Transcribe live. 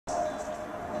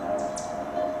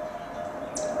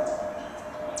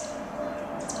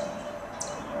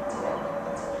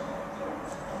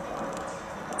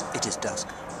dusk.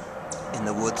 In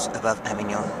the woods above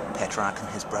Avignon, Petrarch and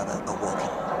his brother are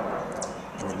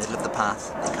walking. In the middle of the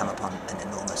path, they come upon an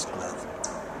enormous glove.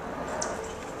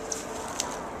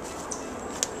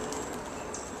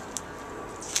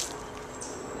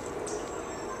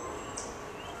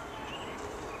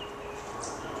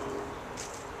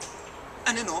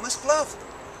 An enormous glove!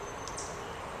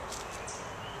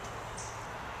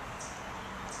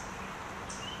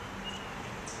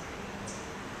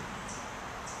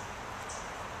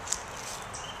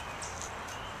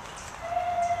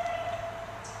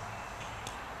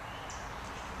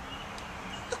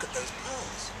 Look at those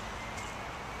pearls.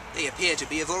 They appear to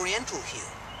be of oriental hue.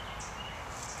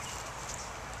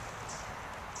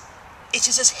 It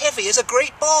is as heavy as a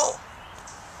great ball.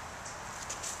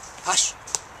 Hush!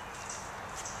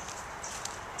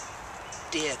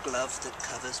 Dear glove that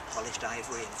covers polished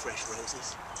ivory and fresh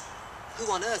roses.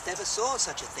 Who on earth ever saw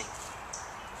such a thing?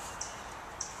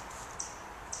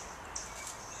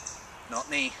 Not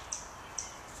me.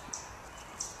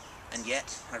 And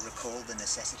yet I recall the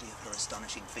necessity of her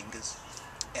astonishing fingers.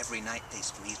 Every night they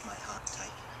squeezed my heart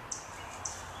tight.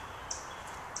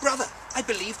 Brother, I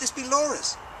believe this be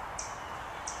Laura's.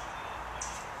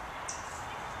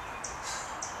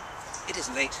 It is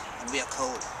late and we are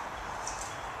cold.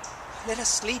 Let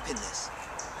us sleep in this.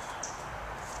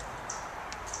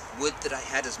 Would that I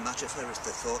had as much of her as the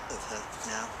thought of her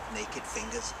now naked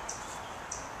fingers.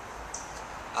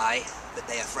 Aye, but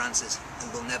they are France's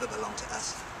and will never belong to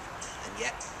us. And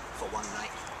yet, for one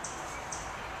night.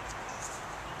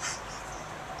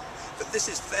 But this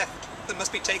is theft that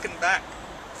must be taken back.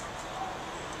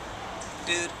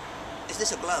 Dude, is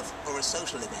this a glove or a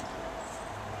social event?